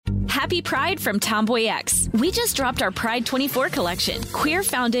Happy Pride from Tomboy X. We just dropped our Pride 24 collection. Queer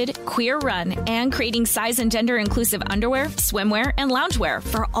founded, queer run, and creating size and gender inclusive underwear, swimwear, and loungewear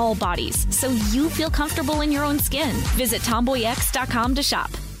for all bodies, so you feel comfortable in your own skin. Visit tomboyx.com to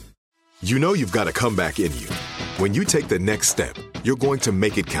shop. You know you've got a comeback in you. When you take the next step, you're going to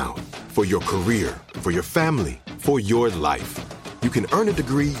make it count. For your career, for your family, for your life. You can earn a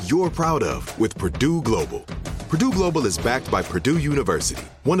degree you're proud of with Purdue Global. Purdue Global is backed by Purdue University,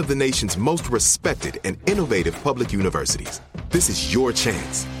 one of the nation's most respected and innovative public universities. This is your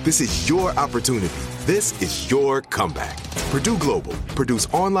chance. This is your opportunity. This is your comeback. Purdue Global, Purdue's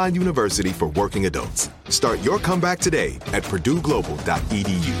online university for working adults. Start your comeback today at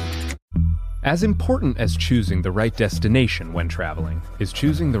purdueglobal.edu. As important as choosing the right destination when traveling is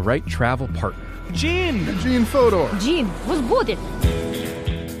choosing the right travel partner. Gene Fodor. Gene, was будет?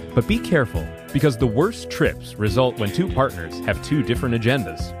 But be careful, because the worst trips result when two partners have two different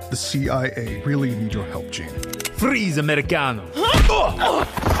agendas. The CIA really need your help, Gene. Freeze, Americano.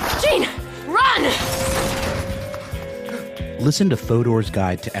 Gene, run! Listen to Fodor's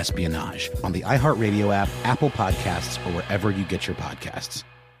Guide to Espionage on the iHeartRadio app, Apple Podcasts, or wherever you get your podcasts.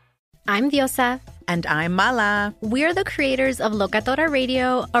 I'm Diosa. And I'm Mala. We're the creators of Locatora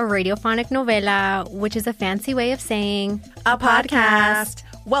Radio, a radiophonic novela, which is a fancy way of saying a podcast.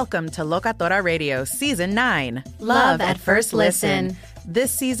 Welcome to Locatora Radio Season 9. Love at First Listen.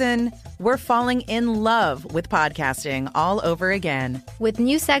 This season, we're falling in love with podcasting all over again. With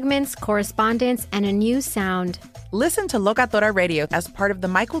new segments, correspondence, and a new sound. Listen to Locatora Radio as part of the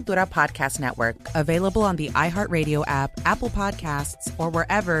My Cultura Podcast Network, available on the iHeartRadio app, Apple Podcasts, or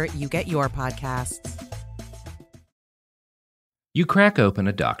wherever you get your podcasts. You crack open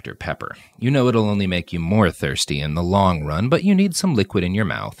a Dr. Pepper. You know it'll only make you more thirsty in the long run, but you need some liquid in your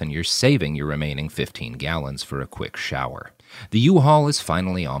mouth, and you're saving your remaining 15 gallons for a quick shower. The U-Haul is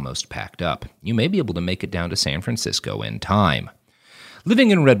finally almost packed up. You may be able to make it down to San Francisco in time.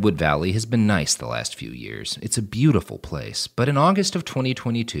 Living in Redwood Valley has been nice the last few years. It's a beautiful place, but in August of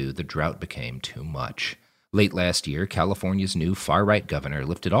 2022, the drought became too much. Late last year, California's new far-right governor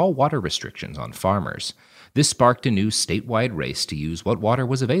lifted all water restrictions on farmers. This sparked a new statewide race to use what water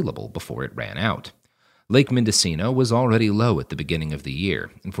was available before it ran out. Lake Mendocino was already low at the beginning of the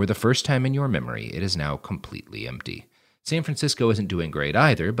year, and for the first time in your memory, it is now completely empty. San Francisco isn't doing great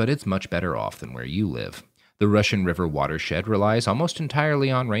either, but it's much better off than where you live. The Russian River watershed relies almost entirely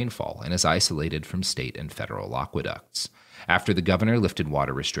on rainfall and is isolated from state and federal aqueducts. After the governor lifted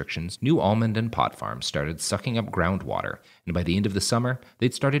water restrictions, new almond and pot farms started sucking up groundwater, and by the end of the summer,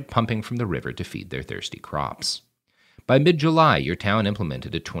 they'd started pumping from the river to feed their thirsty crops. By mid-July, your town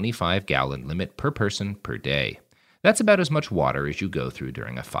implemented a 25-gallon limit per person per day. That's about as much water as you go through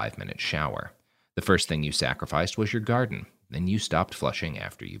during a 5-minute shower. The first thing you sacrificed was your garden, then you stopped flushing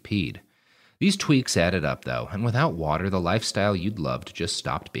after you peed. These tweaks added up, though, and without water, the lifestyle you'd loved just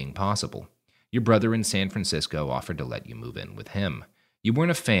stopped being possible. Your brother in San Francisco offered to let you move in with him. You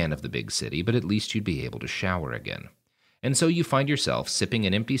weren't a fan of the big city, but at least you'd be able to shower again. And so you find yourself sipping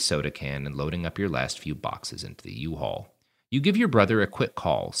an empty soda can and loading up your last few boxes into the U-Haul. You give your brother a quick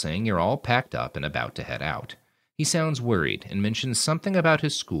call, saying you're all packed up and about to head out. He sounds worried and mentions something about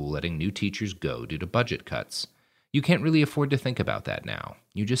his school letting new teachers go due to budget cuts. You can't really afford to think about that now.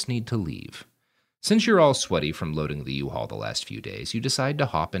 You just need to leave. Since you're all sweaty from loading the U-Haul the last few days, you decide to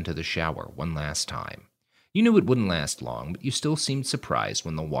hop into the shower one last time. You knew it wouldn't last long, but you still seemed surprised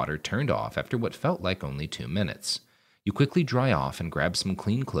when the water turned off after what felt like only 2 minutes. You quickly dry off and grab some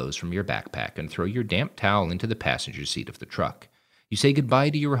clean clothes from your backpack and throw your damp towel into the passenger seat of the truck. You say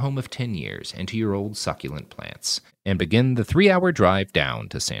goodbye to your home of 10 years and to your old succulent plants, and begin the 3-hour drive down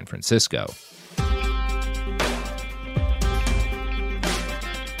to San Francisco.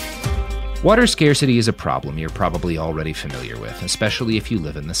 Water scarcity is a problem you're probably already familiar with, especially if you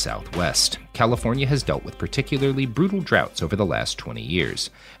live in the Southwest. California has dealt with particularly brutal droughts over the last 20 years,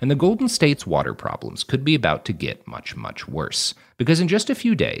 and the Golden State's water problems could be about to get much, much worse. Because in just a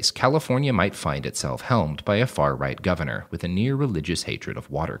few days, California might find itself helmed by a far-right governor with a near-religious hatred of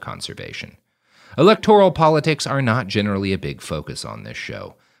water conservation. Electoral politics are not generally a big focus on this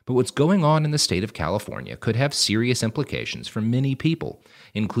show, but what's going on in the state of California could have serious implications for many people,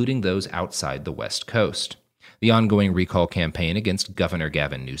 including those outside the West Coast. The ongoing recall campaign against Governor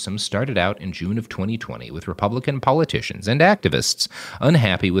Gavin Newsom started out in June of 2020 with Republican politicians and activists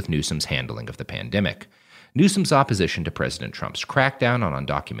unhappy with Newsom's handling of the pandemic. Newsom's opposition to President Trump's crackdown on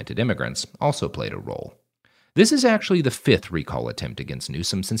undocumented immigrants also played a role. This is actually the fifth recall attempt against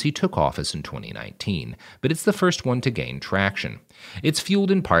Newsom since he took office in 2019, but it's the first one to gain traction. It's fueled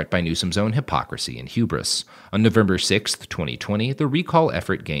in part by Newsom's own hypocrisy and hubris. On November 6, 2020, the recall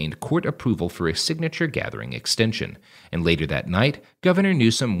effort gained court approval for a signature-gathering extension, and later that night, Governor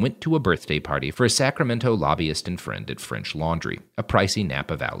Newsom went to a birthday party for a Sacramento lobbyist and friend at French Laundry, a pricey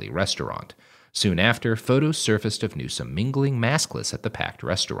Napa Valley restaurant. Soon after, photos surfaced of Newsom mingling maskless at the packed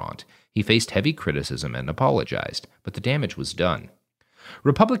restaurant. He faced heavy criticism and apologized, but the damage was done.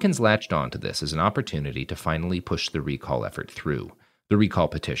 Republicans latched on to this as an opportunity to finally push the recall effort through. The recall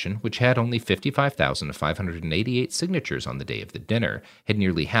petition, which had only 55,588 signatures on the day of the dinner, had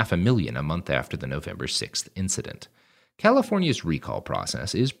nearly 500,000 a month after the November 6th incident. California's recall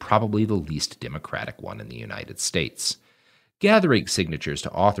process is probably the least democratic one in the United States. Gathering signatures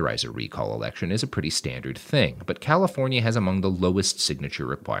to authorize a recall election is a pretty standard thing, but California has among the lowest signature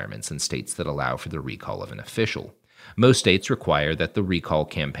requirements in states that allow for the recall of an official. Most states require that the recall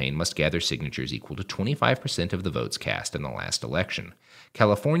campaign must gather signatures equal to 25% of the votes cast in the last election.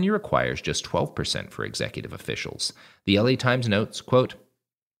 California requires just 12% for executive officials. The LA Times notes, quote,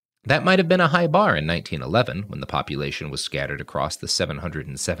 "That might have been a high bar in 1911, when the population was scattered across the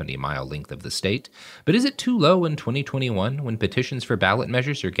 770-mile length of the state, but is it too low in 2021, when petitions for ballot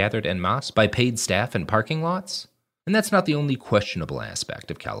measures are gathered en masse by paid staff in parking lots?" And that's not the only questionable aspect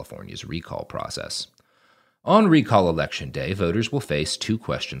of California's recall process. On recall election day, voters will face two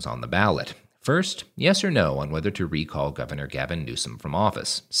questions on the ballot. First, yes or no on whether to recall Governor Gavin Newsom from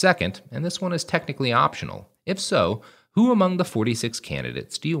office. Second, and this one is technically optional, if so, who among the 46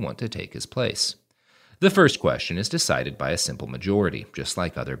 candidates do you want to take his place? The first question is decided by a simple majority, just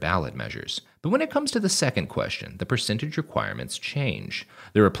like other ballot measures. But when it comes to the second question, the percentage requirements change.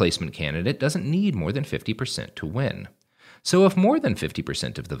 The replacement candidate doesn't need more than 50% to win. So if more than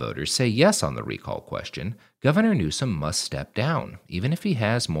 50% of the voters say yes on the recall question, Governor Newsom must step down, even if he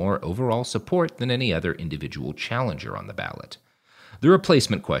has more overall support than any other individual challenger on the ballot. The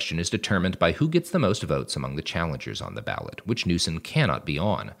replacement question is determined by who gets the most votes among the challengers on the ballot, which Newsom cannot be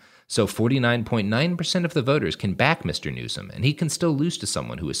on. So 49.9% of the voters can back Mr. Newsom, and he can still lose to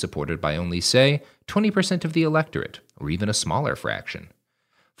someone who is supported by only, say, 20% of the electorate, or even a smaller fraction.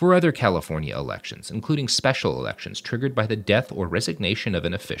 For other California elections, including special elections triggered by the death or resignation of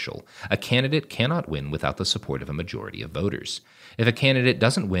an official, a candidate cannot win without the support of a majority of voters. If a candidate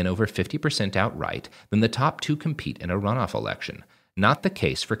doesn't win over 50% outright, then the top two compete in a runoff election. Not the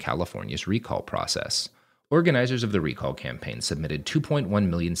case for California's recall process. Organizers of the recall campaign submitted 2.1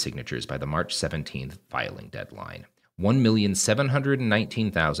 million signatures by the March 17th filing deadline.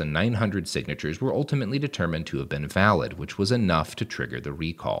 1,719,900 signatures were ultimately determined to have been valid, which was enough to trigger the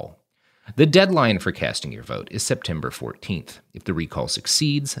recall. The deadline for casting your vote is September 14th. If the recall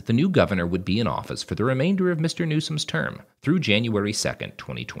succeeds, the new governor would be in office for the remainder of Mr. Newsom's term, through January 2nd,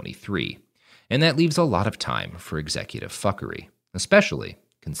 2023. And that leaves a lot of time for executive fuckery, especially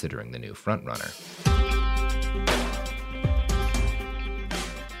considering the new frontrunner.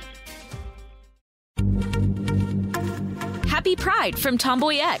 Happy Pride from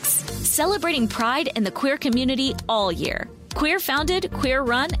Tomboy X, celebrating pride and the queer community all year. Queer founded, queer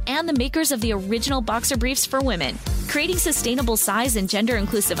run, and the makers of the original boxer briefs for women, creating sustainable size and gender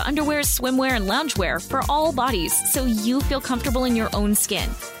inclusive underwear, swimwear, and loungewear for all bodies so you feel comfortable in your own skin.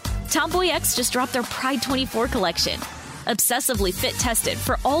 Tomboy X just dropped their Pride 24 collection. Obsessively fit tested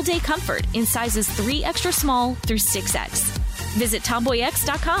for all-day comfort in sizes 3 extra small through 6X. Visit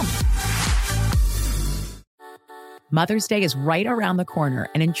tomboyx.com. Mother's Day is right around the corner,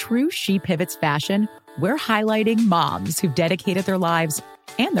 and in true She Pivots fashion, we're highlighting moms who've dedicated their lives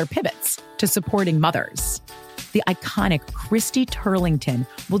and their pivots to supporting mothers. The iconic Christy Turlington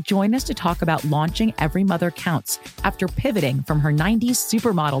will join us to talk about launching Every Mother Counts after pivoting from her 90s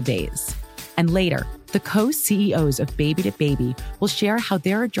supermodel days. And later, the co-CEOs of Baby to Baby will share how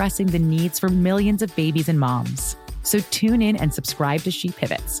they're addressing the needs for millions of babies and moms. So tune in and subscribe to She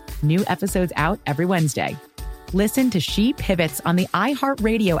Pivots. New episodes out every Wednesday. Listen to She Pivots on the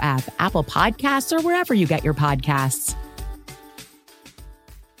iHeartRadio app, Apple Podcasts, or wherever you get your podcasts.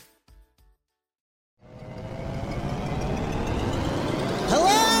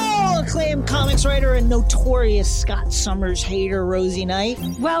 Hello, acclaimed comics writer and notorious Scott Summers hater, Rosie Knight.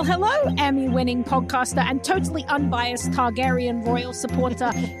 Well, hello, Emmy-winning podcaster and totally unbiased Targaryen royal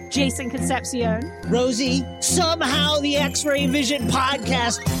supporter, Jason Concepcion. Rosie, somehow the X-Ray Vision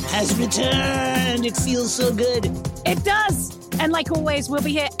podcast has returned. It feels so good. It does. And like always, we'll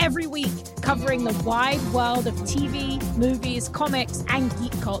be here every week covering the wide world of TV, movies, comics, and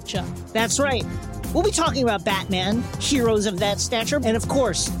geek culture. That's right. We'll be talking about Batman, heroes of that stature, and of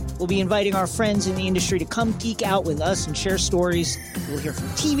course, we'll be inviting our friends in the industry to come geek out with us and share stories. We'll hear from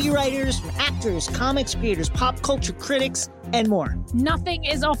TV writers, from actors, comics creators, pop culture critics, and more. Nothing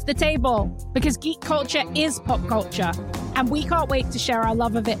is off the table because geek culture is pop culture, and we can't wait to share our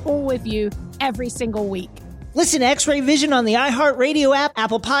love of it all with you every single week. Listen to X-Ray Vision on the iHeartRadio app,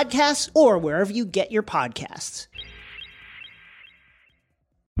 Apple Podcasts, or wherever you get your podcasts.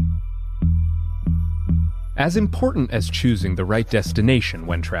 As important as choosing the right destination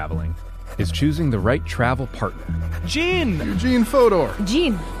when traveling is choosing the right travel partner. Gene! Eugene Fodor.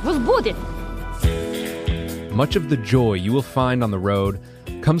 Gene, was будет? Much of the joy you will find on the road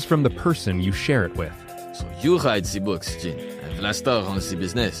comes from the person you share it with. So you write the books, Gene, and Vlastar runs the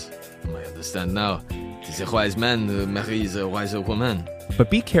business. I understand now. Tis a wise man marries a wiser woman. But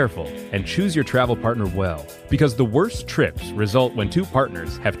be careful and choose your travel partner well, because the worst trips result when two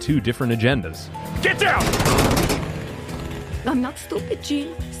partners have two different agendas. Get down! I'm not stupid,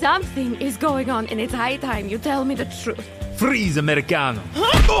 Gene. Something is going on, and it's high time you tell me the truth. Freeze, Americano!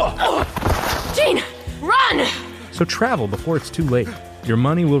 Gene, run! So travel before it's too late. Your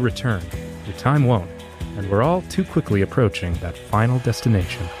money will return, your time won't, and we're all too quickly approaching that final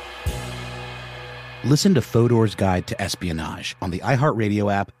destination. Listen to Fodor's Guide to Espionage on the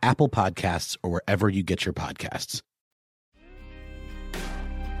iHeartRadio app, Apple Podcasts, or wherever you get your podcasts.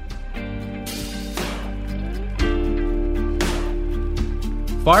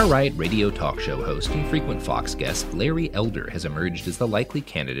 Far-right radio talk show host and frequent Fox guest Larry Elder has emerged as the likely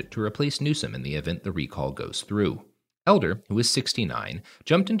candidate to replace Newsom in the event the recall goes through. Elder, who is 69,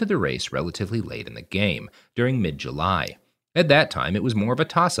 jumped into the race relatively late in the game, during mid-July. At that time, it was more of a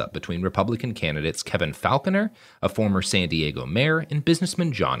toss-up between Republican candidates Kevin Falconer, a former San Diego mayor, and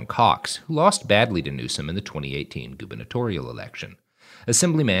businessman John Cox, who lost badly to Newsom in the 2018 gubernatorial election.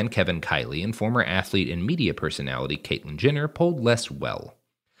 Assemblyman Kevin Kiley and former athlete and media personality Caitlyn Jenner polled less well.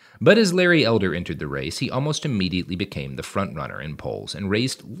 But as Larry Elder entered the race, he almost immediately became the frontrunner in polls and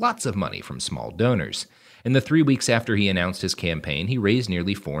raised lots of money from small donors. In the 3 weeks after he announced his campaign, he raised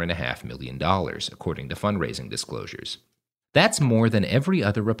nearly $4.5 million, according to fundraising disclosures. That's more than every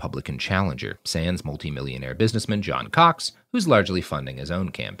other Republican challenger, sans multimillionaire businessman John Cox, who's largely funding his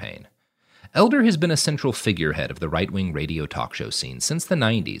own campaign. Elder has been a central figurehead of the right-wing radio talk show scene since the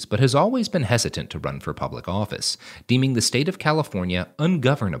 90s, but has always been hesitant to run for public office, deeming the state of California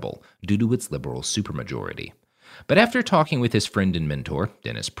ungovernable due to its liberal supermajority. But after talking with his friend and mentor,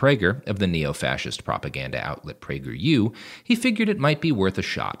 Dennis Prager, of the neo-fascist propaganda outlet PragerU, he figured it might be worth a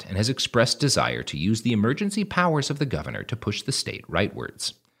shot and has expressed desire to use the emergency powers of the governor to push the state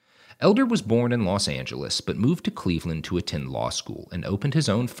rightwards. Elder was born in Los Angeles, but moved to Cleveland to attend law school and opened his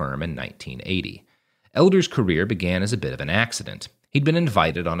own firm in 1980. Elder's career began as a bit of an accident. He'd been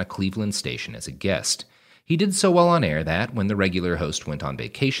invited on a Cleveland station as a guest. He did so well on air that, when the regular host went on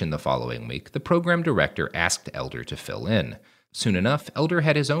vacation the following week, the program director asked Elder to fill in. Soon enough, Elder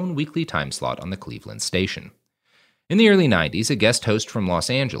had his own weekly time slot on the Cleveland station. In the early 90s, a guest host from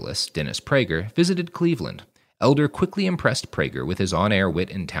Los Angeles, Dennis Prager, visited Cleveland. Elder quickly impressed Prager with his on-air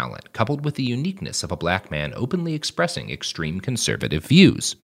wit and talent, coupled with the uniqueness of a black man openly expressing extreme conservative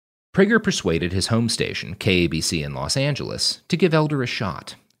views. Prager persuaded his home station, KABC in Los Angeles, to give Elder a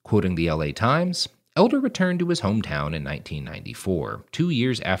shot. Quoting the LA Times, Elder returned to his hometown in 1994, 2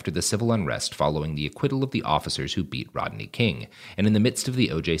 years after the civil unrest following the acquittal of the officers who beat Rodney King, and in the midst of the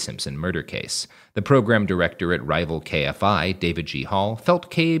O.J. Simpson murder case. The program director at rival KFI, David G. Hall,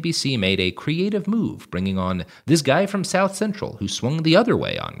 felt KABC made a creative move, bringing on this guy from South Central who swung the other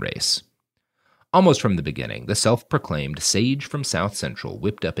way on race. Almost from the beginning, the self-proclaimed sage from South Central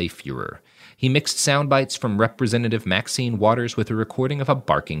whipped up a furor. He mixed sound bites from Representative Maxine Waters with a recording of a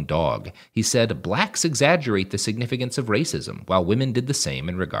barking dog. He said blacks exaggerate the significance of racism, while women did the same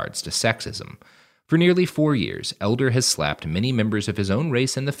in regards to sexism. For nearly 4 years, Elder has slapped many members of his own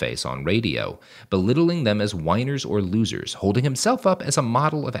race in the face on radio, belittling them as whiners or losers, holding himself up as a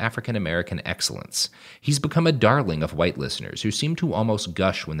model of African-American excellence. He's become a darling of white listeners who seem to almost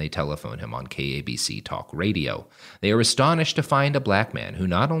gush when they telephone him on KABC Talk Radio. They are astonished to find a black man who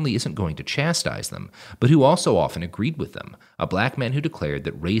not only isn't going to chastise them, but who also often agreed with them, a black man who declared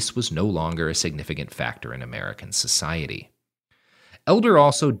that race was no longer a significant factor in American society. Elder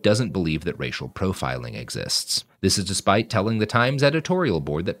also doesn't believe that racial profiling exists. This is despite telling the Times editorial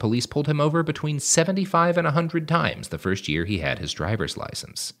board that police pulled him over between 75 and 100 times the first year he had his driver's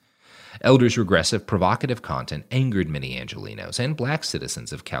license. Elder's regressive, provocative content angered many Angelenos, and black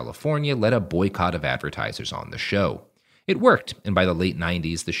citizens of California led a boycott of advertisers on the show. It worked, and by the late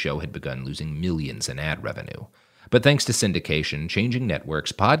 90s, the show had begun losing millions in ad revenue. But thanks to syndication, changing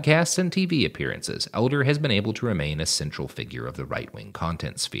networks, podcasts, and TV appearances, Elder has been able to remain a central figure of the right-wing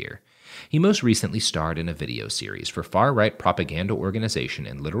content sphere. He most recently starred in a video series for far-right propaganda organization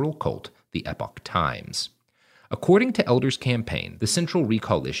and literal cult, the Epoch Times. According to Elder's campaign, the central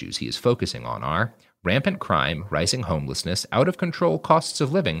recall issues he is focusing on are rampant crime, rising homelessness, out-of-control costs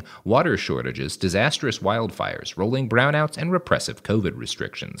of living, water shortages, disastrous wildfires, rolling brownouts, and repressive COVID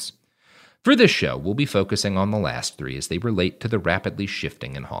restrictions. For this show, we'll be focusing on the last three as they relate to the rapidly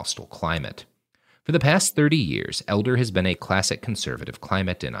shifting and hostile climate. For the past 30 years, Elder has been a classic conservative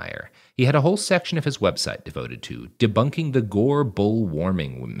climate denier. He had a whole section of his website devoted to debunking the Gore bull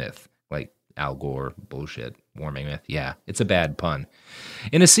warming myth. Like Al Gore, bullshit, warming myth. Yeah, it's a bad pun.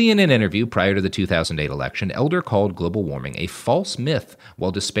 In a CNN interview prior to the 2008 election, Elder called global warming a false myth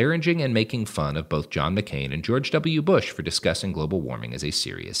while disparaging and making fun of both John McCain and George W. Bush for discussing global warming as a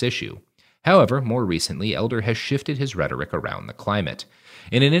serious issue. However, more recently, Elder has shifted his rhetoric around the climate.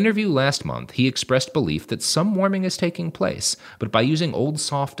 In an interview last month, he expressed belief that some warming is taking place, but by using old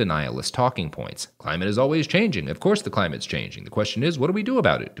soft denialist talking points. Climate is always changing. Of course the climate's changing. The question is, what do we do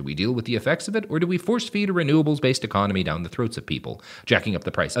about it? Do we deal with the effects of it, or do we force-feed a renewables-based economy down the throats of people, jacking up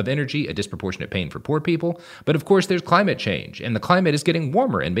the price of energy, a disproportionate pain for poor people? But of course there's climate change, and the climate is getting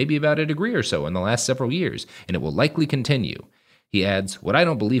warmer, and maybe about a degree or so in the last several years, and it will likely continue. He adds, "What I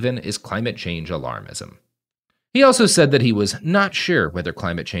don't believe in is climate change alarmism." He also said that he was not sure whether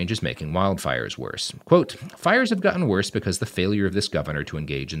climate change is making wildfires worse. Quote, "Fires have gotten worse because the failure of this governor to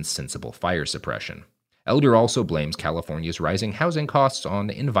engage in sensible fire suppression." Elder also blames California's rising housing costs on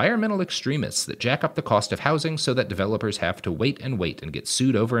environmental extremists that jack up the cost of housing so that developers have to wait and get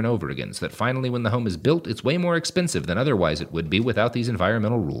sued over and over again, so that finally when the home is built, it's way more expensive than otherwise it would be without these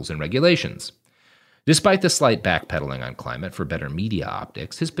environmental rules and regulations. Despite the slight backpedaling on climate for better media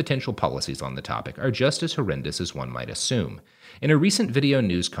optics, his potential policies on the topic are just as horrendous as one might assume. In a recent video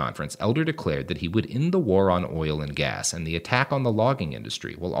news conference, Elder declared that he would end the war on oil and gas and the attack on the logging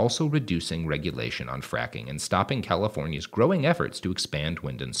industry, while also reducing regulation on fracking and stopping California's growing efforts to expand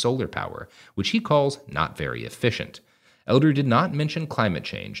wind and solar power, which he calls not very efficient. Elder did not mention climate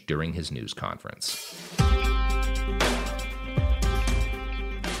change during his news conference.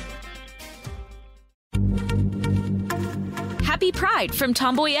 Happy Pride from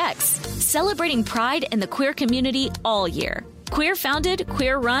Tomboy X, celebrating pride and the queer community all year. Queer founded,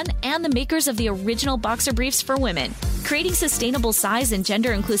 queer run, and the makers of the original boxer briefs for women, creating sustainable size and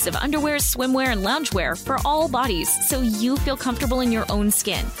gender inclusive underwear, swimwear, and loungewear for all bodies so you feel comfortable in your own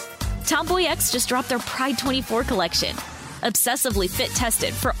skin. Tomboy X just dropped their Pride 24 collection. Obsessively fit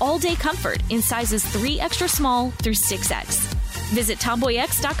tested for all day comfort in sizes 3 extra small through 6X. Visit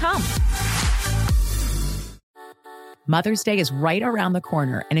tomboyx.com. Mother's Day is right around the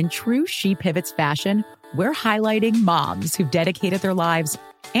corner, and in true She Pivots fashion, we're highlighting moms who've dedicated their lives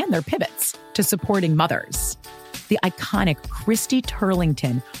and their pivots to supporting mothers. The iconic Christy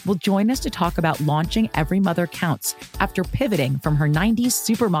Turlington will join us to talk about launching Every Mother Counts after pivoting from her 90s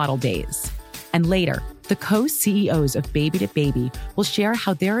supermodel days. And later, the co-CEOs of Baby to Baby will share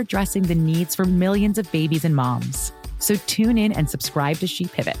how they're addressing the needs for millions of babies and moms. So tune in and subscribe to She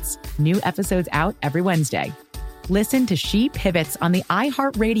Pivots. New episodes out every Wednesday. Listen to She Pivots on the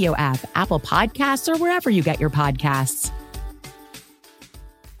iHeartRadio app, Apple Podcasts, or wherever you get your podcasts.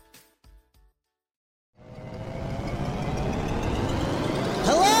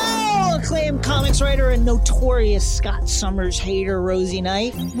 Hello, acclaimed comics writer and notorious Scott Summers hater, Rosie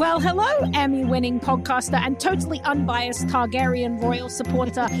Knight. Well, hello, Emmy-winning podcaster and totally unbiased Targaryen royal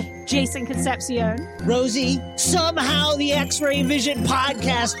supporter, Jason Concepcion. Rosie, somehow the X-Ray Vision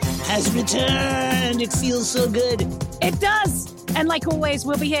podcast has returned. It feels so good. It does. And like always,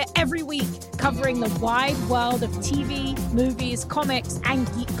 we'll be here every week covering the wide world of TV, movies, comics,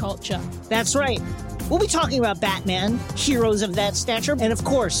 and geek culture. That's right. We'll be talking about Batman, heroes of that stature, and of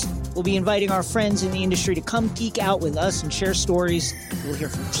course, we'll be inviting our friends in the industry to come geek out with us and share stories. We'll hear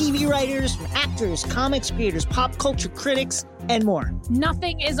from TV writers, from actors, comics creators, pop culture critics, and more.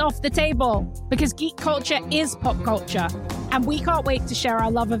 Nothing is off the table because geek culture is pop culture, and we can't wait to share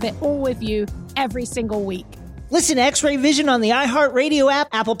our love of it all with you every single week. Listen to X-Ray Vision on the iHeartRadio app,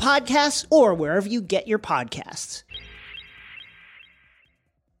 Apple Podcasts, or wherever you get your podcasts.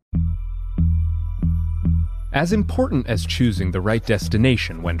 As important as choosing the right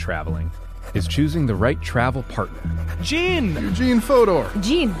destination when traveling is choosing the right travel partner. Eugene Fodor.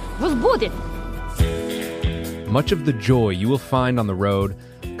 Gene, was будет? Much of the joy you will find on the road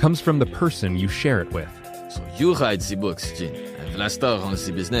comes from the person you share it with. So you write the books, Gene, and Vlastar runs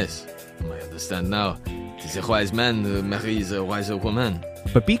the business. I understand now. The wise man marries a wiser woman.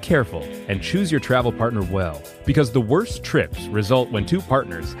 But be careful and choose your travel partner well, because the worst trips result when two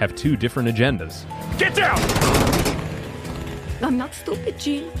partners have two different agendas. Get down! I'm not stupid,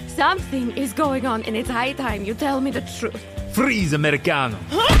 Gene. Something is going on, and it's high time you tell me the truth. Freeze, Americano!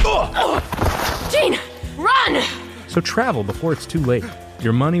 Gene, run! So travel before it's too late.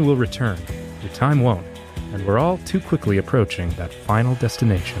 Your money will return, your time won't, and we're all too quickly approaching that final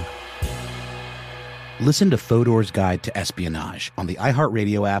destination. Listen to Fodor's Guide to Espionage on the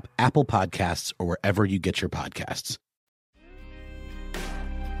iHeartRadio app, Apple Podcasts, or wherever you get your podcasts.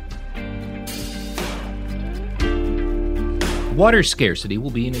 Water scarcity will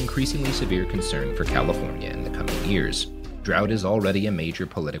be an increasingly severe concern for California in the coming years. Drought is already a major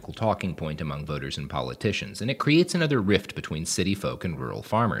political talking point among voters and politicians, and it creates another rift between city folk and rural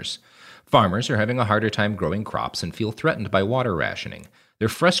farmers. Farmers are having a harder time growing crops and feel threatened by water rationing. They're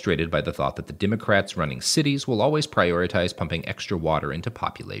frustrated by the thought that the Democrats running cities will always prioritize pumping extra water into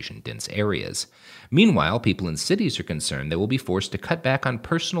population-dense areas. Meanwhile, people in cities are concerned they will be forced to cut back on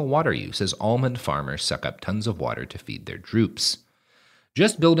personal water use as almond farmers suck up tons of water to feed their droops.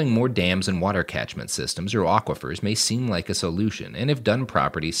 Just building more dams and water catchment systems or aquifers may seem like a solution, and if done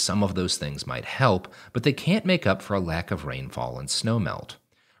properly, some of those things might help, but they can't make up for a lack of rainfall and snowmelt.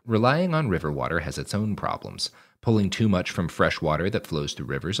 Relying on river water has its own problems. Pulling too much from fresh water that flows through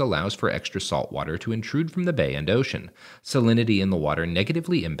rivers allows for extra salt water to intrude from the bay and ocean. Salinity in the water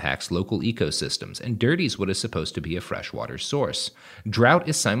negatively impacts local ecosystems and dirties what is supposed to be a freshwater source. Drought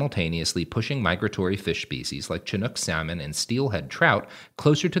is simultaneously pushing migratory fish species like Chinook salmon and steelhead trout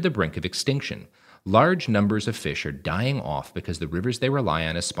closer to the brink of extinction. Large numbers of fish are dying off because the rivers they rely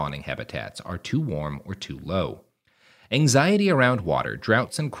on as spawning habitats are too warm or too low. Anxiety around water,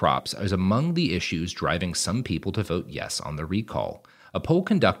 droughts, and crops is among the issues driving some people to vote yes on the recall. A poll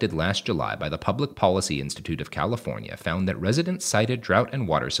conducted last July by the Public Policy Institute of California found that residents cited drought and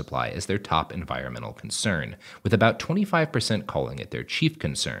water supply as their top environmental concern, with about 25% calling it their chief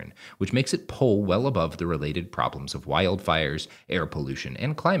concern, which makes it poll well above the related problems of wildfires, air pollution,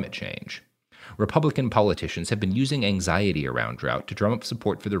 and climate change. Republican politicians have been using anxiety around drought to drum up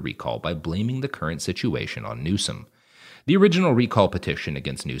support for the recall by blaming the current situation on Newsom. The original recall petition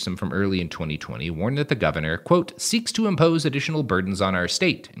against Newsom from early in 2020 warned that the governor, quote, seeks to impose additional burdens on our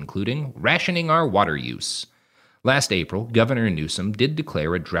state, including rationing our water use. Last April, Governor Newsom did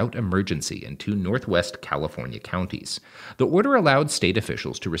declare a drought emergency in 2 Northwest California counties. The order allowed state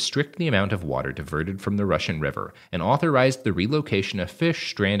officials to restrict the amount of water diverted from the Russian River and authorized the relocation of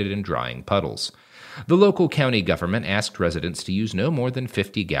fish stranded in drying puddles. The local county government asked residents to use no more than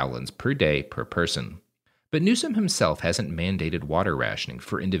 50 gallons per day per person. But Newsom himself hasn't mandated water rationing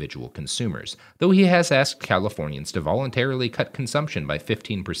for individual consumers, though he has asked Californians to voluntarily cut consumption by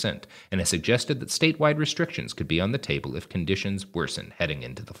 15% and has suggested that statewide restrictions could be on the table if conditions worsen heading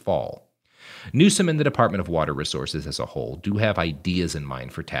into the fall. Newsom and the Department of Water Resources as a whole do have ideas in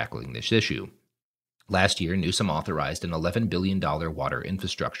mind for tackling this issue. Last year, Newsom authorized an $11 billion water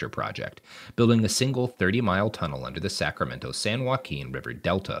infrastructure project, building a single 30-mile tunnel under the Sacramento-San Joaquin River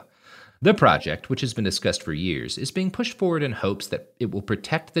Delta. The project, which has been discussed for years, is being pushed forward in hopes that it will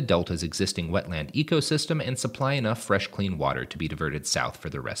protect the Delta's existing wetland ecosystem and supply enough fresh, clean water to be diverted south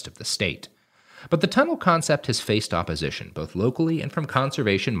for the rest of the state. But the tunnel concept has faced opposition, both locally and from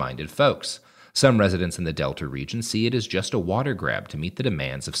conservation-minded folks. Some residents in the Delta region see it as just a water grab to meet the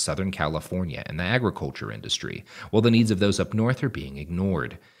demands of Southern California and the agriculture industry, while the needs of those up north are being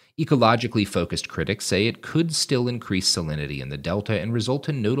ignored. Ecologically focused critics say it could still increase salinity in the Delta and result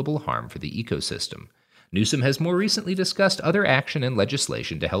in notable harm for the ecosystem. Newsom has more recently discussed other action and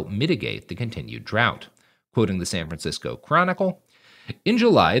legislation to help mitigate the continued drought. Quoting the San Francisco Chronicle, in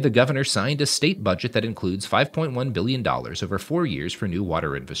July, the governor signed a state budget that includes $5.1 billion over 4 years for new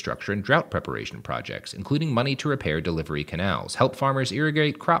water infrastructure and drought preparation projects, including money to repair delivery canals, help farmers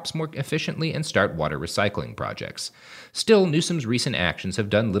irrigate crops more efficiently, and start water recycling projects. Still, Newsom's recent actions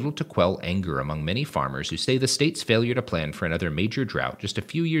have done little to quell anger among many farmers who say the state's failure to plan for another major drought just a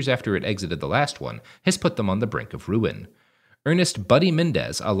few years after it exited the last one has put them on the brink of ruin. Ernest Buddy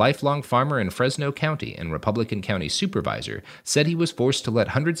Mendez, a lifelong farmer in Fresno County and Republican county supervisor, said he was forced to let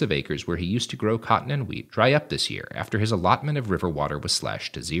hundreds of acres where he used to grow cotton and wheat dry up this year after his allotment of river water was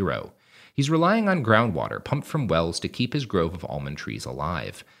slashed to zero. He's relying on groundwater pumped from wells to keep his grove of almond trees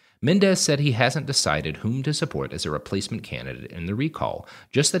alive. Mendez said he hasn't decided whom to support as a replacement candidate in the recall,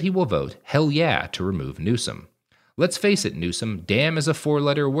 just that he will vote hell yeah to remove Newsom. Let's face it, Newsom, damn is a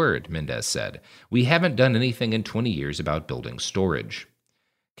 4-letter word, Mendez said. We haven't done anything in 20 years about building storage.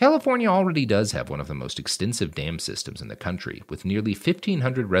 California already does have one of the most extensive dam systems in the country, with nearly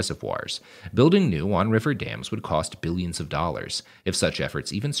 1,500 reservoirs. Building new on-river dams would cost billions of dollars, if such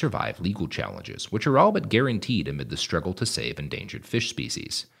efforts even survive legal challenges, which are all but guaranteed amid the struggle to save endangered fish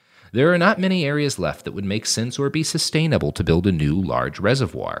species. There are not many areas left that would make sense or be sustainable to build a new, large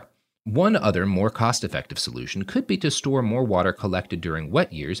reservoir. One other, more cost-effective solution could be to store more water collected during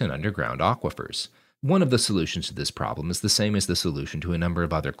wet years in underground aquifers. One of the solutions to this problem is the same as the solution to a number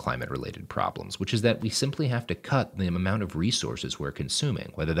of other climate-related problems, which is that we simply have to cut the amount of resources we're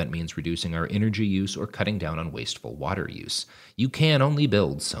consuming, whether that means reducing our energy use or cutting down on wasteful water use. You can only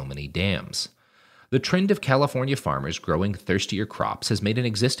build so many dams. The trend of California farmers growing thirstier crops has made an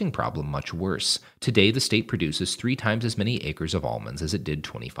existing problem much worse. Today, the state produces 3 times as many acres of almonds as it did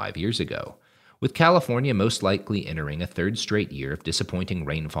 25 years ago. With California most likely entering a 3rd straight year of disappointing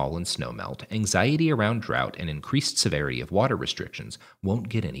rainfall and snowmelt, anxiety around drought and increased severity of water restrictions won't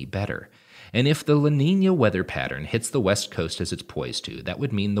get any better. And if the La Niña weather pattern hits the West Coast as it's poised to, that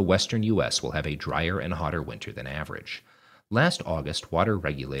would mean the western U.S. will have a drier and hotter winter than average. Last August, water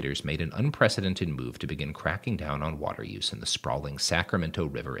regulators made an unprecedented move to begin cracking down on water use in the sprawling Sacramento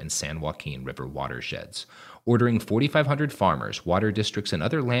River and San Joaquin River watersheds, ordering 4,500 farmers, water districts, and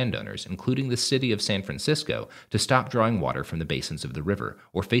other landowners, including the city of San Francisco, to stop drawing water from the basins of the river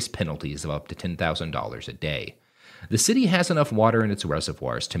or face penalties of up to $10,000 a day. The city has enough water in its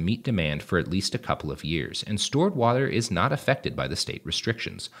reservoirs to meet demand for at least a couple of years, and stored water is not affected by the state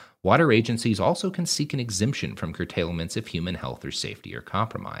restrictions. Water agencies also can seek an exemption from curtailments if human health or safety are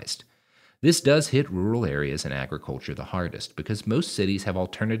compromised. This does hit rural areas and agriculture the hardest because most cities have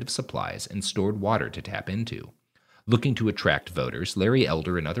alternative supplies and stored water to tap into. Looking to attract voters, Larry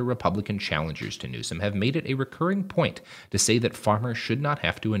Elder and other Republican challengers to Newsom have made it a recurring point to say that farmers should not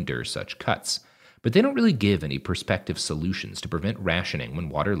have to endure such cuts. But they don't really give any prospective solutions to prevent rationing when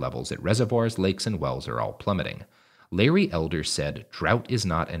water levels at reservoirs, lakes, and wells are all plummeting. Larry Elder said drought is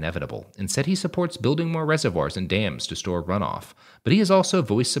not inevitable and said he supports building more reservoirs and dams to store runoff, but he has also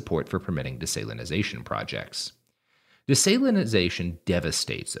voiced support for permitting desalination projects. Desalination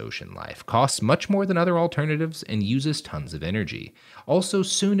devastates ocean life, costs much more than other alternatives, and uses tons of energy. Also,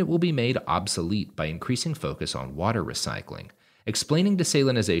 soon it will be made obsolete by increasing focus on water recycling. Explaining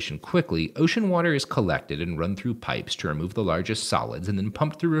desalination quickly, ocean water is collected and run through pipes to remove the largest solids and then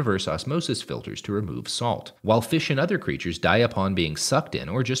pumped through reverse osmosis filters to remove salt, while fish and other creatures die upon being sucked in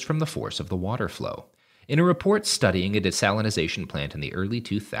or just from the force of the water flow. In a report studying a desalination plant in the early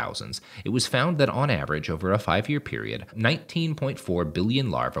 2000s, it was found that on average over a 5-year period, 19.4 billion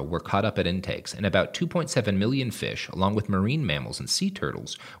larvae were caught up at intakes, and about 2.7 million fish, along with marine mammals and sea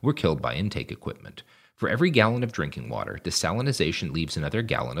turtles, were killed by intake equipment. For every gallon of drinking water, desalination leaves another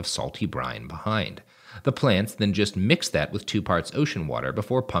gallon of salty brine behind. The plants then just mix that with 2 parts ocean water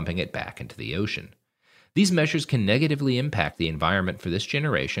before pumping it back into the ocean. These measures can negatively impact the environment for this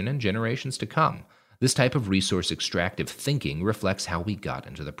generation and generations to come. This type of resource extractive thinking reflects how we got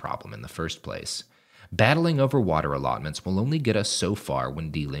into the problem in the first place. Battling over water allotments will only get us so far when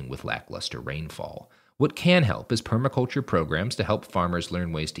dealing with lackluster rainfall. What can help is permaculture programs to help farmers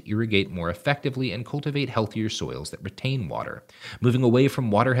learn ways to irrigate more effectively and cultivate healthier soils that retain water. Moving away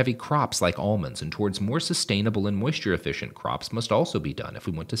from water-heavy crops like almonds and towards more sustainable and moisture-efficient crops must also be done if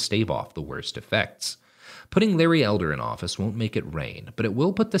we want to stave off the worst effects. Putting Larry Elder in office won't make it rain, but it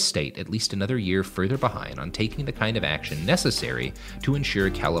will put the state at least another year further behind on taking the kind of action necessary to ensure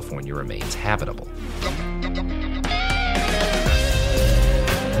California remains habitable.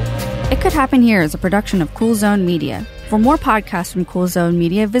 It Could Happen Here is a production of Cool Zone Media. For more podcasts from Cool Zone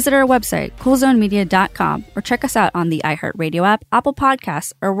Media, visit our website, coolzonemedia.com, or check us out on the iHeartRadio app, Apple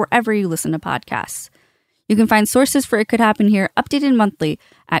Podcasts, or wherever you listen to podcasts. You can find sources for It Could Happen Here updated monthly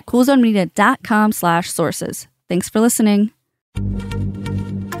at coolzonemedia.com/sources. Thanks for listening.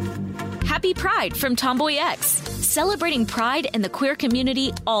 Happy Pride from Tomboy X, celebrating pride and the queer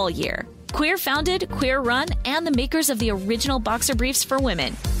community all year. Queer founded, queer run, and the makers of the original boxer briefs for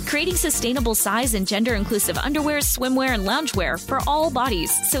women, creating sustainable size and gender inclusive underwear, swimwear, and loungewear for all bodies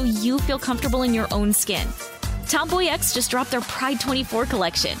so you feel comfortable in your own skin. Tomboy X just dropped their Pride 24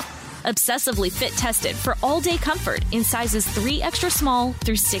 collection. Obsessively fit tested for all day comfort in sizes 3 extra small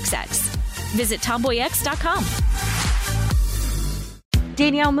through 6X. Visit tomboyx.com.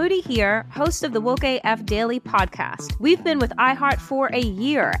 Danielle Moody here, host of the Woke AF Daily podcast. We've been with iHeart for a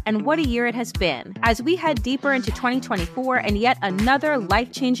year, and what a year it has been. As we head deeper into 2024 and yet another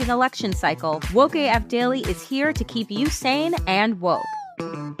life-changing election cycle, Woke AF Daily is here to keep you sane and woke.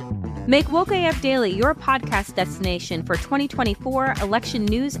 Make Woke AF Daily your podcast destination for 2024 election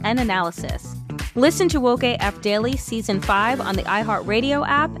news and analysis. Listen to Woke AF Daily Season 5 on the iHeartRadio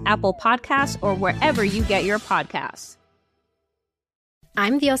app, Apple Podcasts, or wherever you get your podcasts.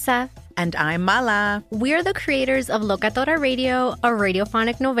 I'm Diosa. And I'm Mala. We're the creators of Locatora Radio, a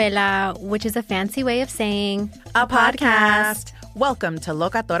radiophonic novela, which is a fancy way of saying a podcast. Welcome to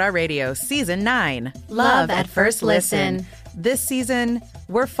Locatora Radio Season 9. Love at First Listen. This season,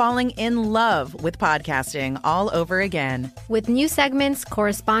 we're falling in love with podcasting all over again. With new segments,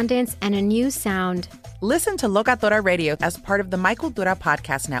 correspondence, and a new sound. Listen to Locatora Radio as part of the Michael Dura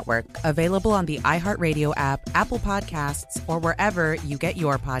Podcast Network, available on the iHeartRadio app, Apple Podcasts, or wherever you get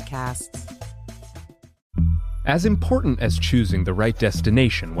your podcasts. As important as choosing the right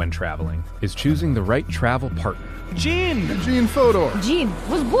destination when traveling is choosing the right travel partner. Gene Fodor. Gene,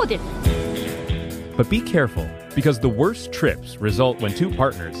 was good. But be careful, because the worst trips result when two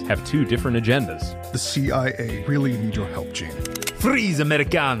partners have two different agendas. The CIA really need your help, Gene. Freeze,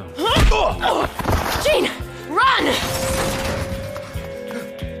 Americano. Gene, run!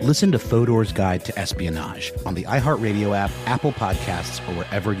 Listen to Fodor's Guide to Espionage on the iHeartRadio app, Apple Podcasts, or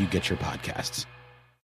wherever you get your podcasts.